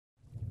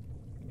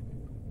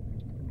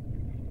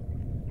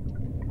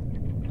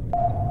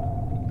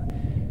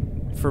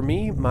For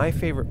me, my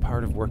favorite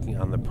part of working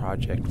on the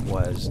project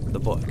was the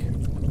book.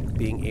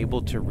 Being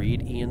able to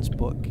read Ian's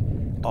book,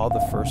 all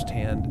the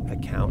firsthand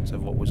accounts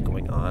of what was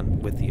going on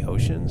with the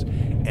oceans,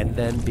 and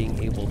then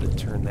being able to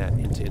turn that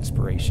into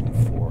inspiration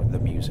for the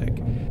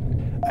music.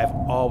 I've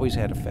always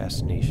had a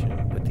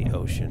fascination with the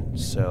ocean,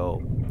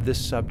 so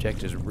this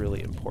subject is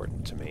really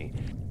important to me.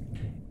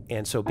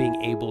 And so being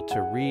able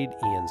to read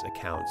Ian's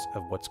accounts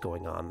of what's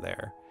going on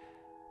there,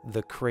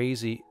 the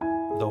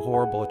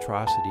horrible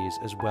atrocities,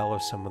 as well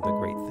as some of the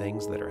great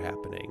things that are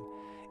happening,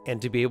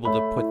 and to be able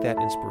to put that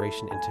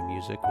inspiration into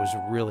music was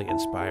really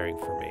inspiring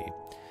for me.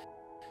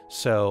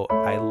 So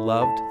I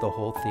loved the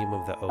whole theme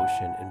of the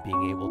ocean, and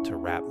being able to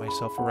wrap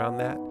myself around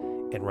that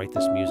and write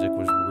this music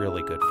was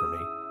really good for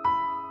me.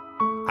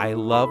 I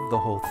love the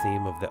whole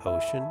theme of the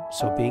ocean,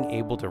 so being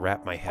able to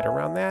wrap my head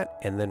around that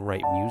and then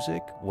write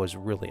music was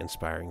really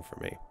inspiring for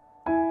me.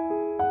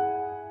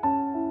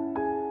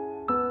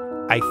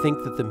 I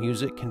think that the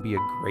music can be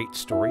a great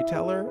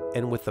storyteller,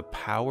 and with the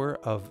power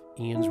of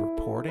Ian's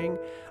reporting,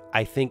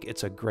 I think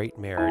it's a great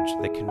marriage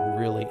that can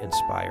really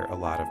inspire a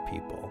lot of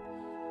people.